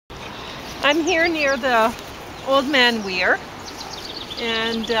I'm here near the Oldman Weir,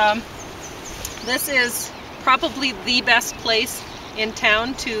 and this is probably the best place in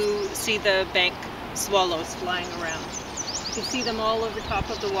town to see the bank swallows flying around. You can see them all over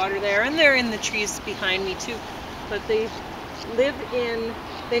top of the water there, and they're in the trees behind me too. But they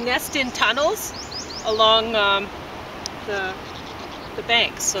nest in tunnels along the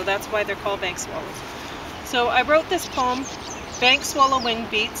banks, so that's why they're called bank swallows. So I wrote this poem, Bank Swallow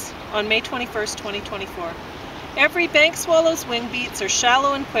Wingbeats, on May 21st, 2024. Every bank swallow's wing beats are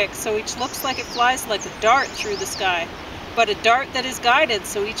shallow and quick, so each looks like it flies like a dart through the sky. But a dart that is guided,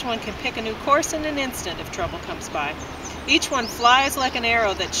 so each one can pick a new course in an instant if trouble comes by. Each one flies like an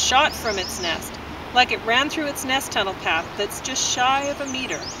arrow that's shot from its nest, like it ran through its nest tunnel path that's just shy of a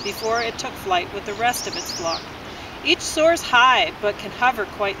meter before it took flight with the rest of its flock. Each soars high, but can hover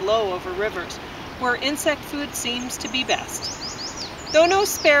quite low over rivers, where insect food seems to be best. Though no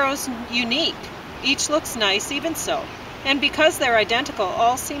sparrow's unique, each looks nice even so, and because they're identical,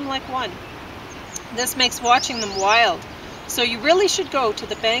 all seem like one. This makes watching them wild, so you really should go to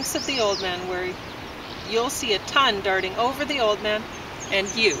the banks of the Oldman, where you'll see a ton darting over the Oldman, and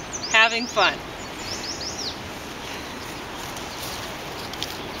you having fun.